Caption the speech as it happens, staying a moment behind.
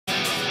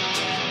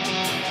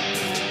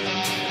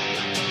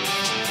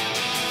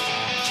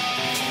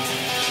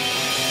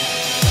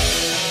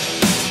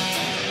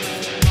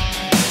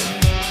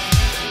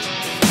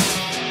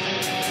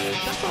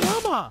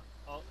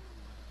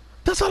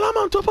a llama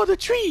on top of the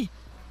tree.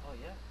 Oh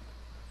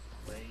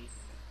yeah.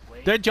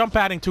 Wait. They're jump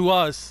padding to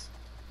us.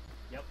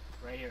 Yep,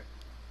 right here.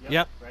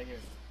 Yep. Right here.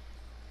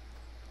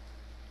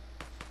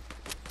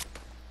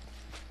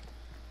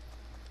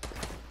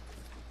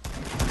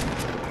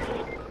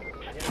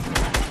 I hit him.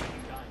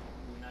 He's dying.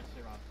 Ooh, not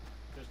shit off.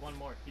 There's one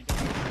more. He died.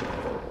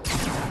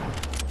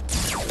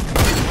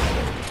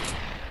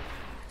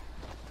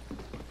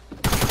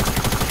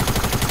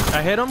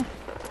 I hit him.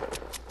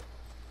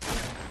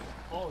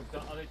 Oh, the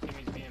other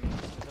teammate's being me.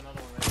 There's another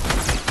one right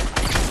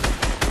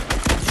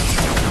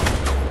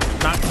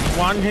there. Knocked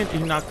one hit. He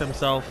knocked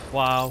himself.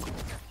 Wow. Good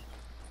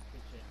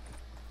shit.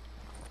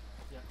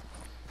 Yep.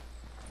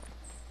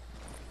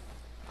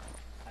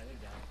 I did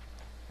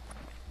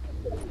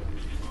down.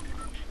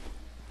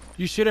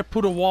 You should have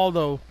put a wall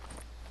though.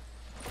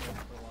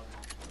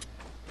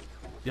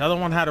 The other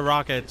one had a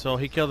rocket, so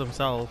he killed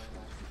himself.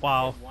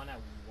 Wow. One at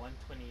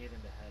 128 in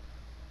the head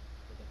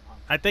with a pump.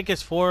 I think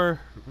it's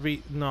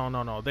 4v.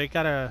 No. They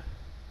gotta.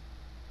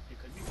 It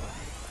could be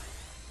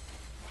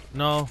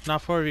No,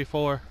 not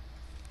 4v4.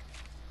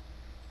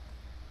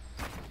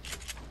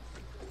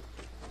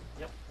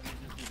 Yep, let me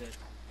just do this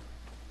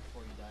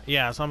before you die.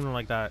 Yeah, something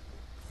like that.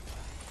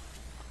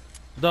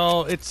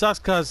 Though it sucks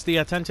because the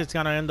attention's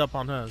gonna end up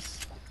on us.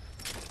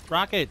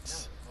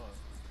 Rockets.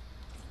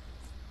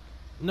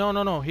 Yeah. Oh.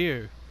 No.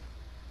 Here.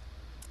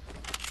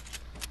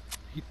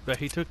 But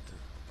he took.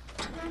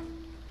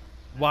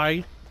 Why?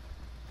 I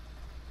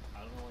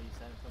don't know what you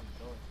said from the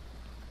door.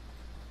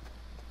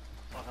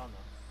 Oh hell no.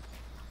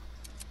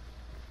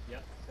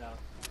 Yep, south.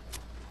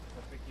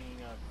 The freaking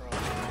crow.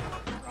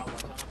 Rob,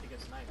 watch out not to get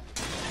sniped.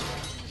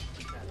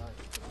 Keep that up,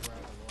 because we're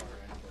at the lower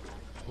end.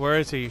 Where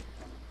is he?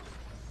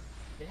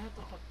 They have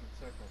the fucking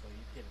circle though,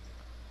 you kidding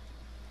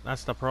me?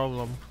 That's the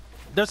problem.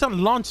 There's a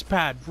launch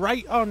pad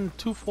right on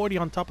 240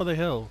 on top of the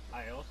hill.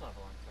 I also have a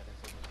launch pad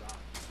that's in the drop.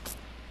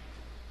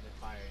 They're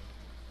firing.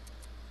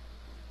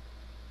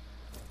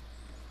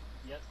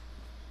 Yep.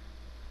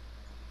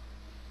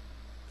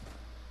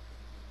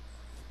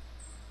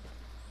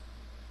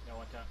 Yeah,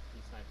 watch out.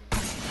 He's sniping.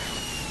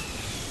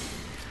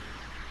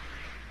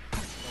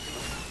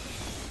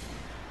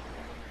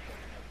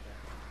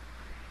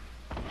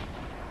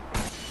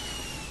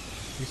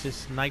 He's a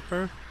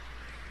sniper.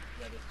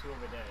 Yeah, there's two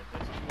over there.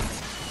 There's two over there.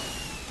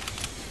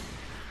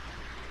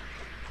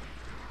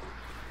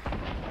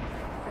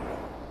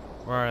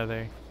 Where are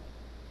they?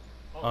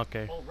 Oh,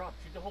 Okay. Oh, Rob,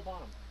 shoot the whole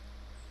bottom.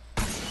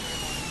 I'll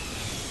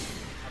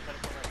try to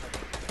put right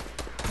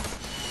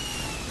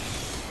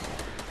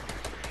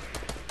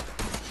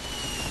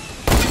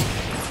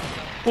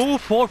there. Ooh,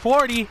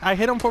 440. I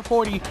hit him for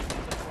 40. Blow that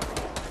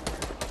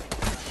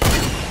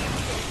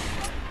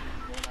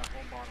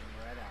whole bottom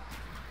right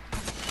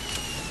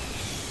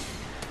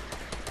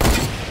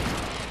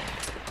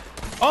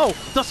out. Oh,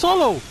 the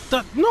solo.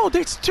 No,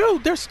 there's two.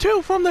 There's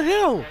two from the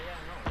hill.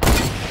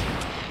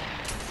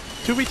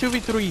 Yeah,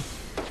 2v3.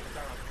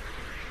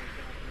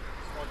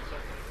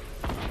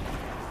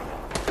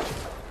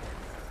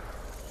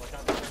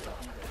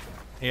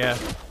 Yeah.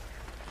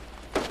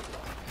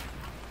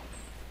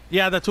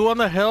 Yeah, the two on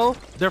the hill,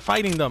 they're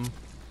fighting them.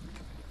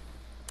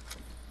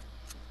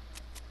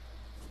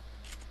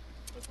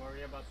 Let's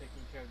worry about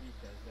taking care of these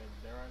guys.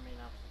 They're our main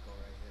obstacle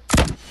right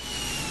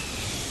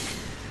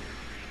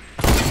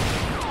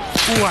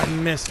here. Ooh, I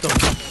missed him.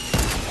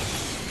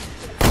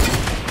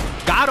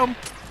 Got him.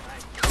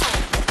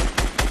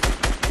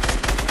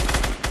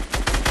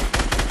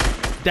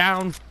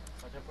 Down.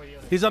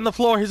 He's on the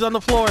floor. He's on the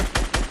floor.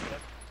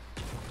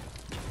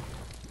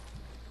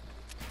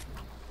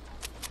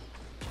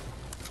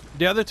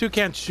 The other two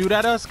can't shoot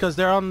at us because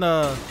they're on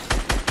the...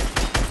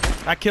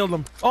 I killed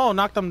them. Oh,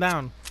 knocked them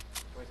down.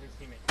 Where's his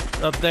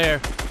teammate? Up there.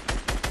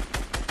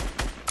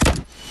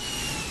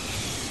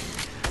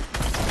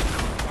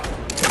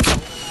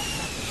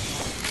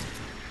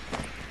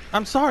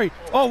 I'm sorry.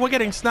 Oh, we're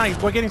getting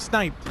sniped. We're getting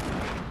sniped.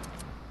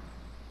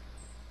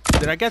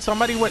 Did I get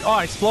somebody with... Oh,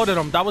 I exploded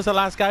him. That was the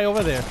last guy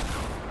over there.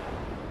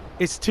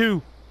 It's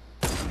two.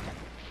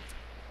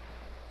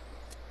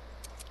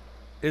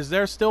 Is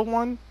there still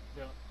one?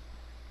 Yeah.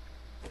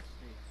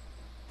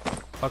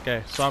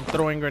 Okay, so I'm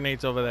throwing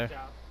grenades over there.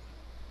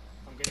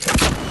 I'm getting...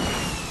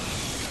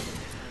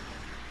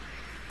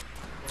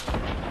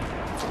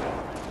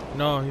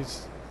 No,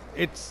 he's...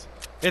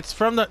 It's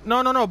from the...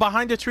 No.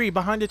 Behind the tree.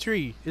 Behind the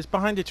tree. It's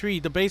behind the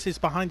tree. The base is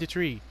behind the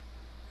tree.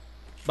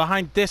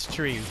 Behind this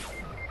tree.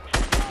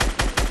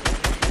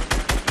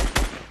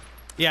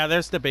 Yeah,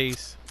 there's the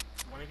base.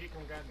 One of you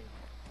come grab me.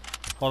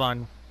 Hold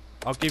on.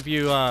 I'll give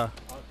you,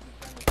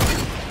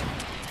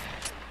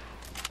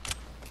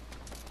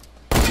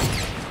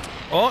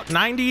 Oh,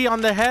 90 on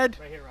the head.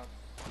 Right here, Rob.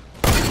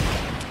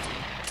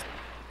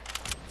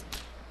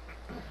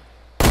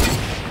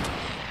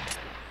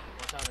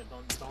 Watch out,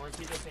 don't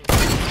repeat the same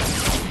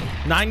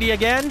thing. 90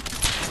 again.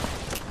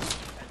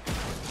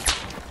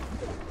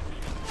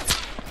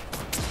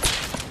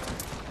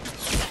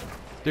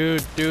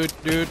 Dude,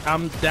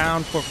 I'm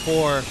down for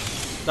 4.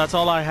 That's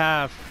all I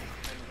have.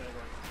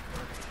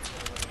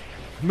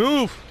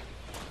 Move.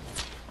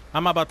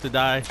 I'm about to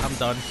die. I'm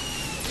done.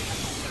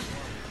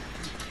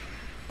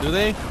 Do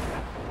they? But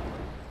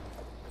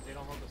they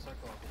don't hold the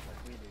circle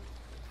like we do.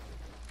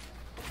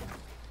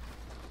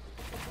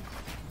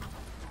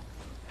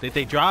 Did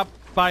they drop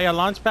by a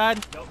launch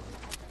pad? Nope.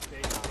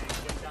 They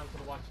jump down to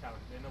the watchtower.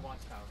 They're in the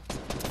watchtower.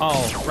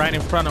 Oh, right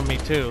in front of me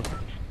too.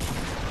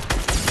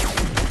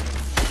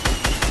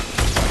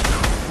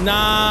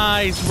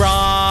 Nice,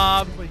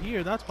 Rob. Over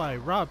here, that's why.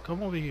 Rob,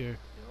 come over here.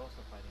 They're also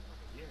fighting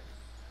over here.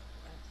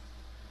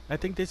 I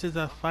think this is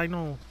the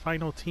final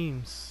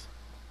teams.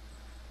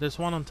 There's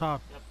one on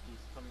top. Yep, he's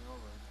coming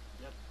over.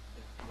 Yep.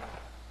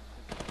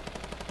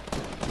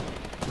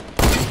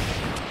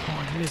 Oh,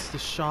 I missed the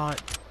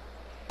shot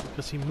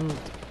because he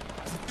moved.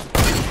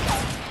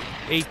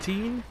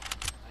 18.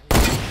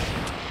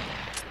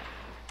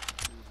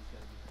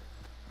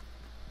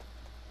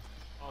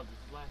 Oh, this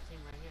is last team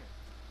right here.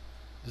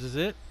 This is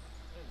it?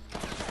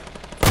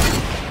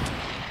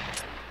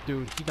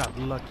 Dude, he got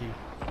lucky.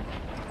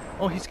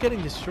 Oh, he's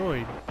getting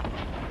destroyed.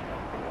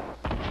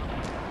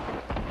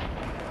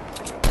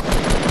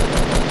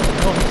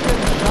 Oh, he's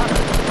getting shot at.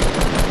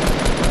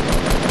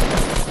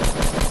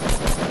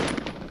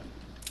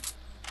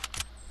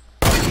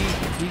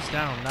 Oh, he's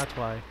down, that's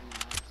why.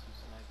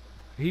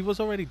 He was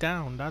already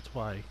down, that's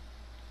why.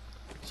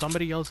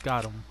 Somebody else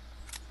got him.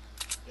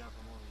 Yeah,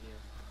 from over here.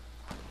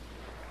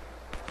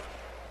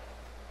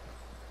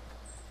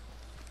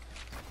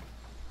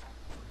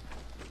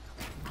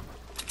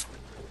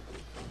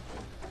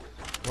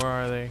 Where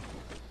are they?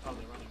 Oh,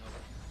 they're running over.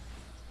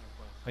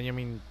 Oh, you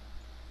mean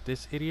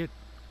this idiot?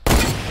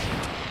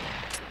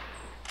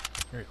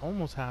 He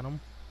almost had him.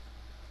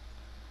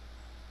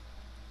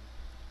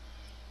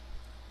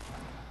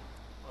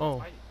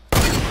 Oh.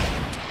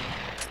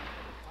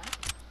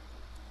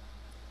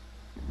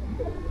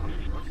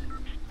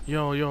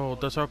 Yo,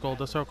 the circle.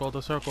 The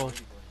circle.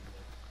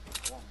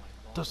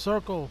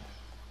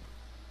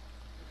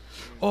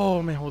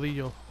 Oh, me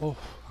jodillo. Oh,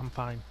 I'm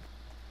fine.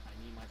 I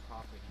need my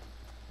property.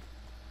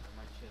 Where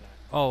my shit at?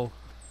 Oh,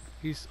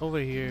 he's over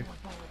here.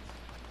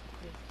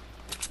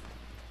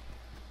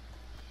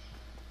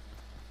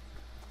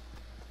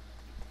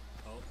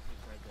 Oh,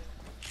 he's right there.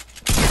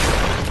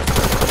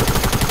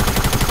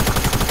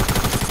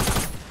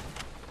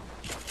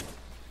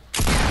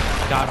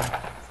 Got him.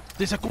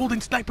 There's a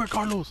golden sniper,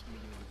 Carlos.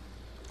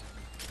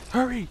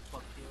 Hurry.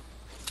 Fuck you.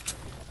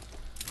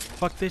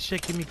 Fuck this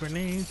shit. Give me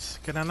grenades.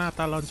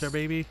 Granata launcher,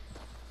 baby.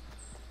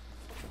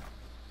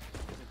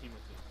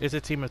 It's a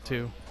team of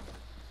two. It's a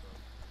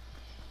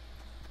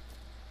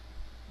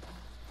team of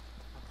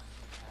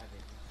two.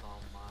 It's all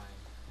mine.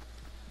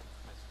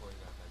 I swear to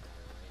God, I got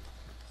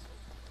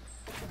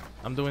it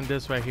right. I'm doing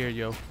this right here,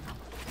 yo.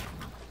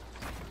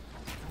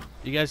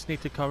 You guys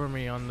need to cover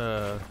me on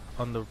the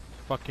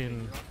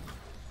fucking.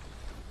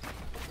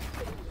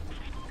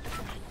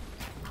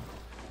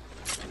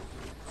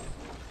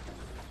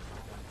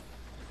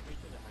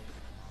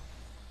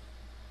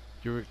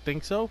 You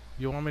think so?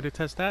 You want me to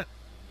test that?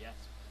 Yes,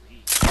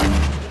 please.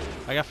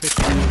 I got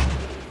 52.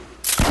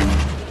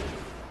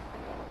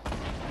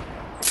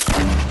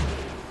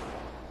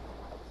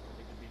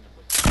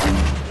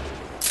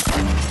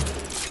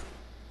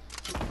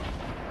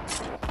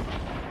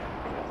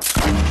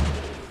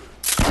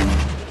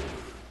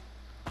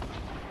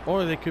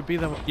 Or they could be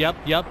the.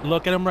 Yep.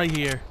 Look at them right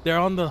here. They're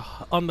on the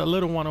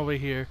little one over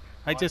here.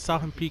 I just saw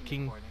him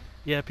peeking.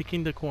 Yeah,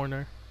 peeking the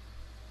corner.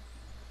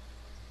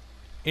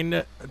 In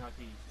the.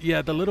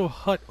 Yeah, the little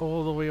hut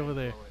all the way over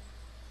there.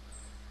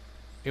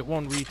 It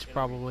won't reach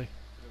probably.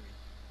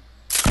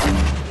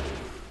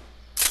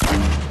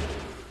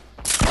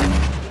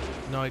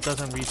 No, it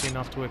doesn't reach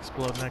enough to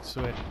explode next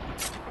to it.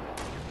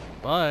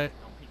 But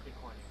Don't peek the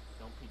corner.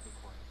 Don't peek the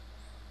corner.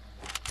 I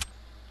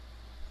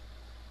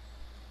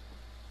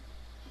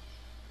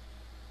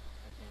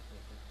can't take it.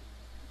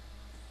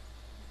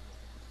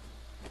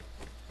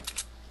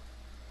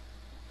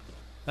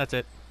 that's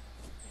it.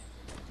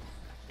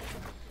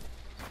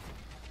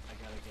 I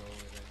gotta go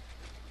over there.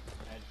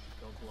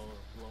 Go blow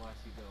as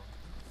you go.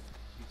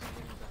 Shoot some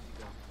grenades as you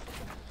go.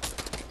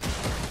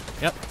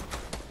 Yep.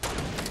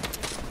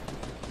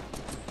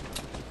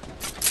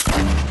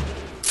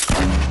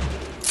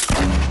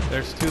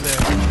 There's two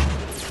there.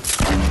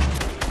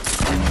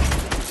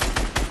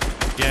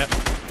 Yep.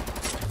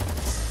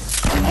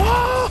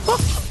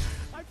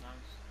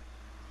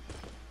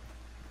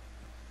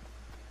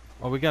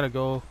 Oh, we gotta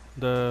go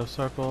the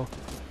circle.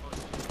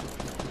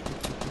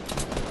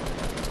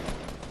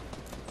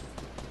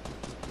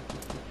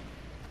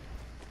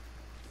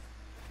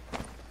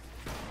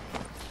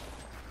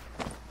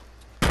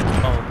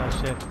 Oh, that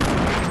shit.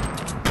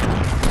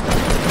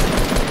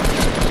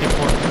 Shit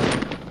for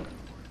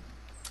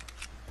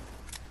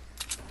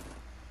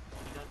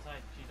She's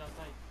outside. She's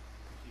outside.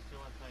 She's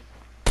still outside.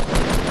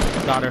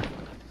 got her.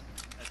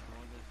 That's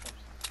one of the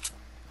steps.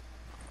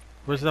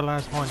 Where's the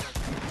last one?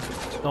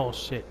 Oh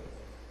shit.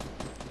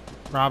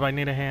 Rob, I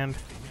need a hand.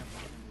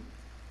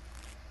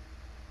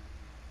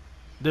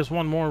 There's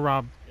one more,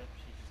 Rob. Yep,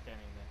 she's just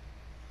standing there.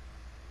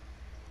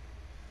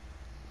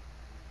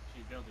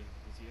 She's building.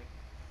 You see her?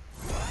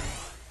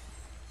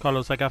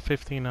 Carlos, I got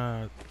 15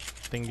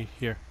 thingy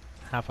here.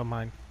 Half of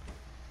mine.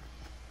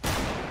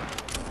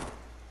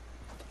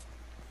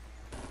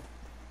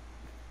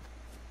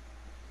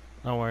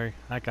 Don't worry,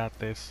 I got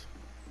this.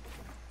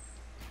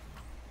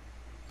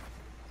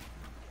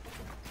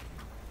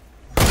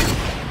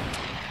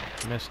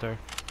 Missed her.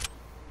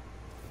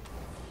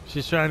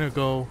 She's trying to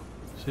go.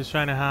 She's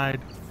trying to hide.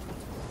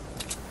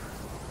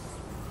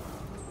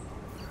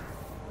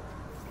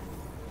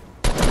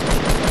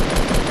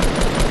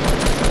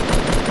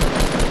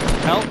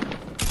 Help!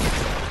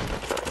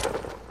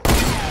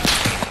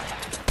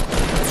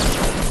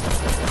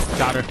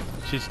 Got her.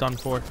 She's done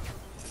for.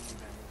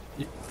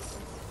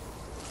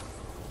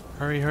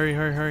 Hurry, hurry,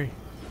 hurry, hurry.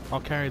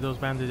 I'll carry those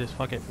bandages.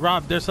 Fuck it.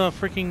 Rob, there's a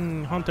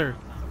freaking hunter.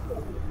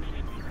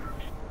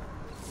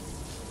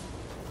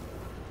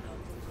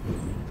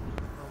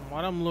 From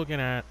what I'm looking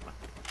at,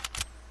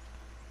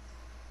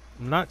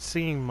 I'm not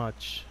seeing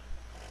much.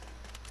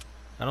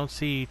 I don't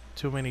see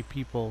too many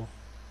people.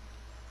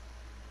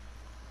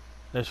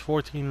 There's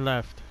 14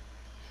 left,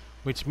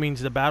 which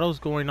means the battle's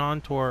going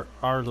on toward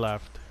our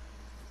left.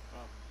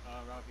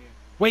 Rob here.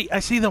 Wait, I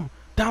see them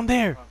down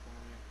there. Rob,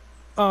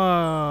 come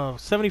over here.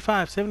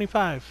 75,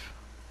 75.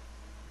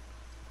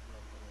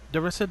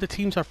 The rest of the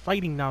teams are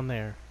fighting down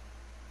there.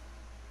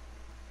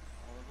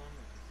 All of them?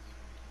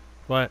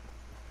 Or just... What?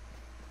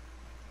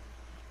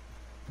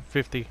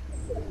 50.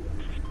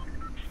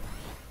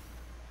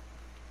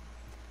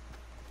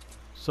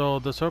 So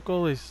the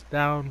circle is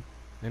down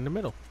in the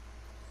middle.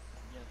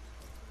 Yes.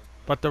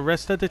 But the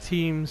rest of the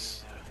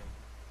teams...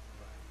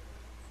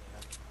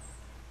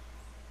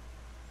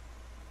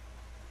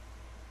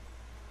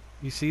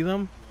 You see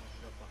them? You want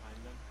to go behind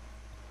them?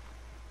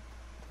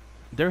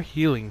 They're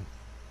healing.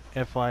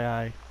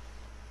 FYI.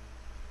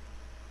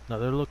 No,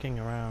 they're looking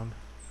around.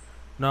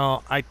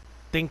 No, I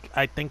think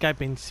I've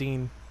been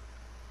seen.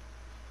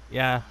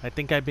 Yeah, I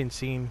think I've been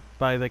seen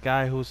by the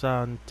guy who's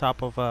on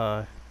top of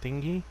a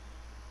thingy.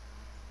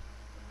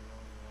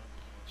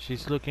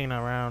 She's looking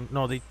around.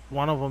 No,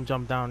 one of them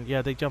jumped down.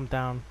 Yeah, they jumped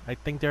down. I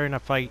think they're in a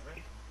fight.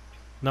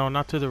 No,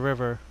 not to the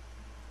river.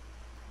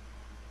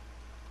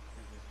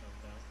 They just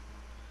jumped down.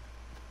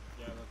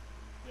 Yeah,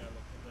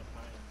 look in the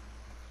pines.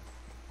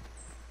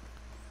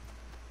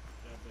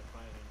 Yeah, they're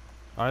fighting.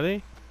 Are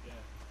they? Yeah.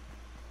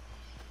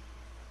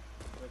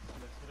 Let's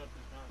hit up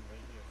this mountain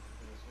right here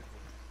for the circle.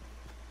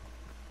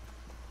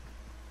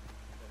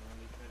 Then when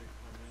they try to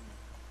come in,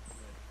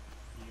 like,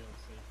 heal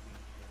safely,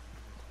 just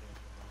get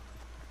them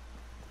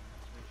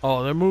on.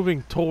 Oh, they're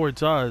moving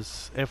towards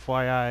us.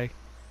 FYI. Down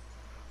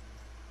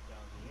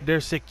here?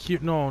 They're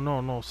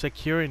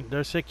securing.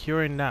 They're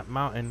securing that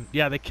mountain.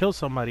 Yeah, they killed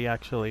somebody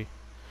actually.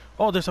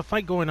 Oh, there's a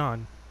fight going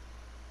on.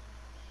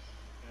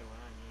 Yeah, when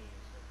I knew you,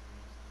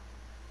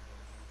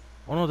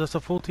 so Oh no, that's a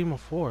full team of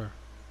 4.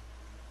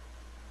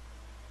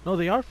 No,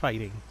 they are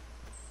fighting.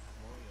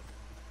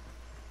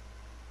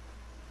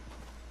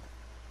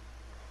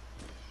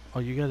 Oh,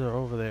 you guys are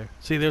over there.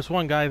 See, there's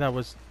one guy that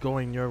was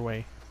going your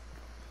way.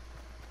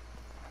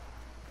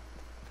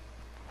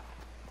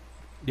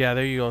 Yeah,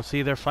 there you go.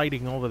 See, they're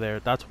fighting over there.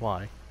 That's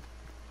why.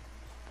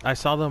 I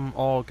saw them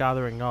all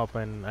gathering up,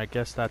 and I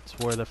guess that's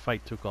where the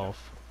fight took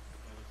off.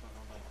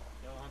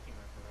 Yellow hunting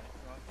rifle,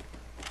 right,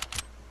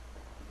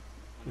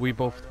 Rod? We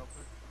both... Real quick?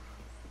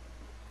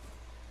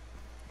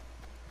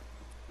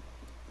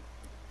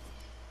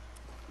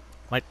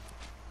 Might...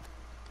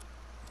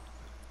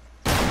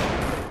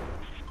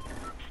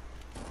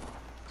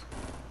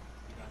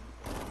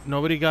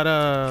 Nobody got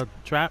a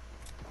trap?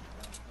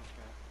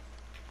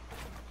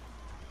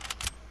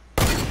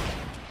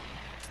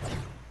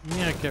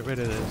 Yeah, get rid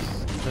of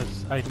this,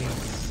 because I need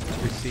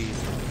to see.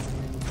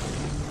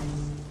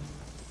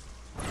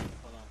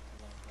 Hold on,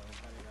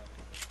 got it out.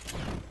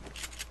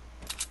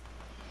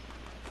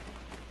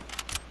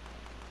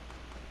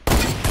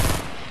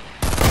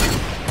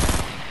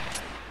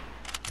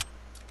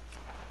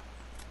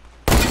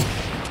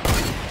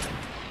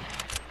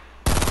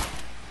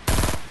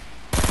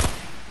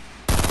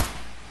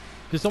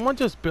 Did someone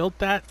just build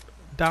that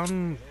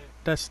down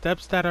the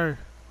steps that are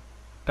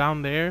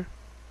down there?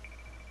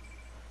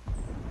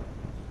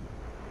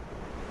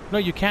 No,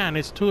 you can.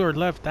 It's to or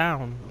left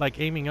down, like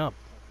aiming up.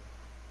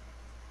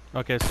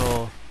 Okay,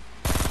 so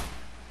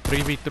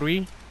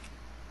 3v3.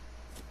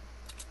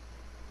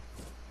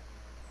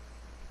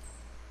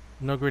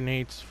 No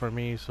grenades for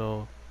me,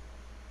 so...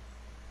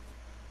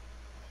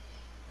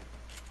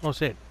 Oh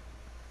shit.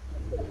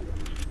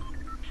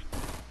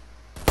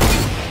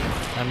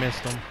 I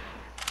missed them.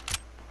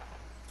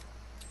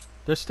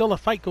 There's still a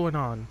fight going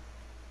on.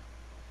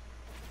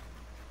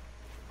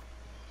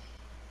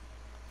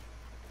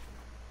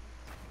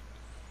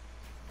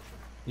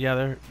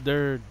 Yeah,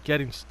 they're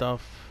getting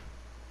stuff.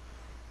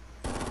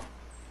 Yep.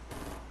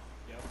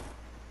 Trying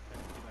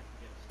to see if I can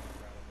get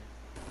stuff out of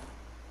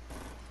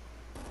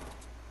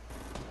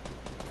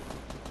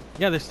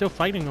it. Yeah, they're still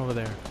fighting over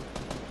there.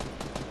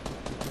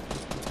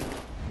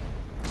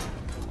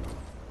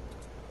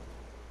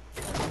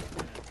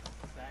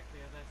 Exactly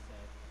as I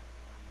said.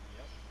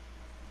 Yep.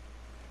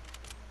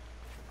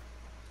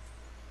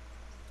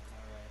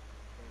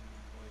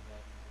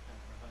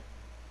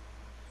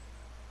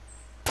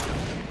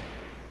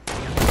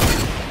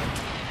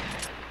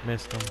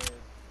 Missed him. M.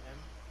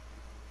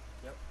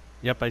 Yep.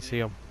 Yep, I see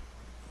him.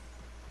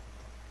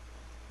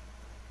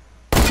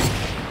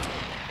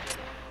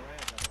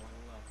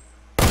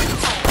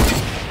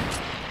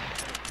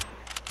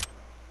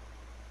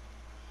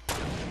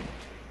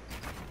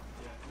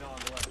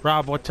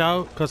 Rob, watch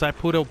out, because I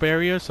put a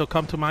barrier, so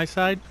come to my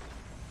side.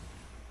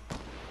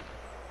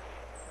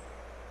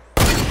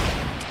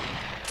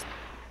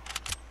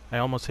 I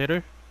almost hit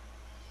her.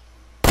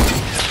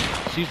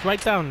 She's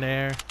right down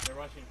there. They're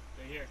rushing.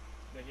 They're here.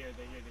 They're here.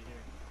 They're here. They're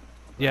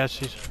here. Yeah,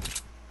 she's...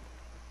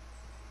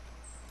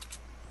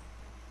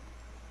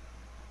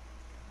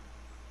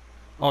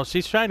 Oh,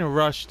 she's trying to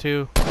rush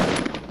too.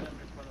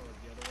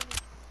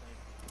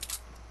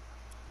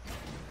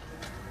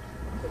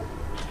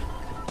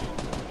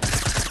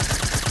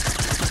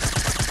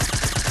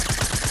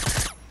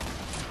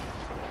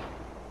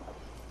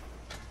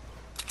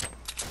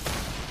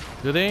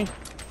 Do they?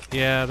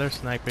 Yeah, they're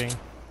sniping.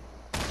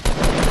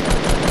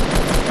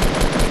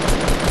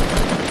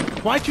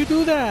 Why'd you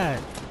do that?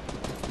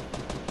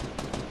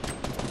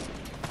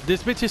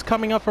 This bitch is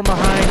coming up from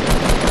behind.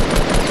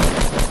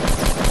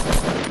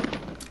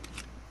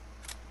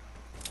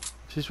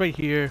 She's right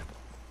here.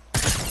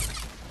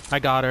 I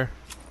got her.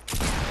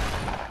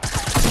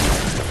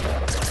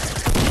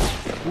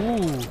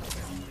 Ooh.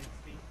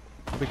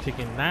 We're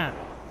taking that.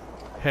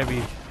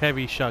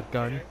 Heavy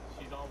shotgun.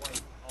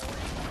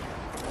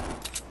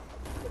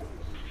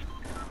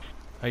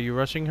 Are you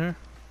rushing her?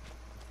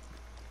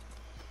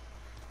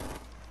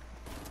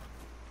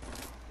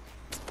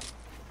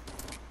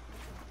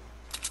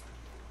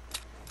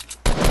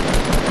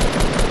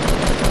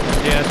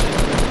 Yeah,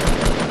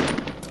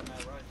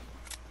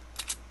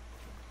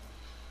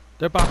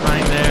 they're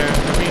behind there.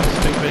 They're being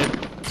stupid.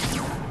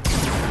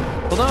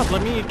 Hold up,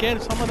 let me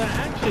get some of the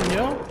action,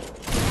 yo.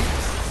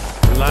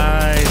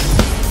 Lies.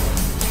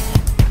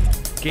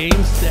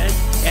 Game, set,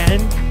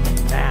 and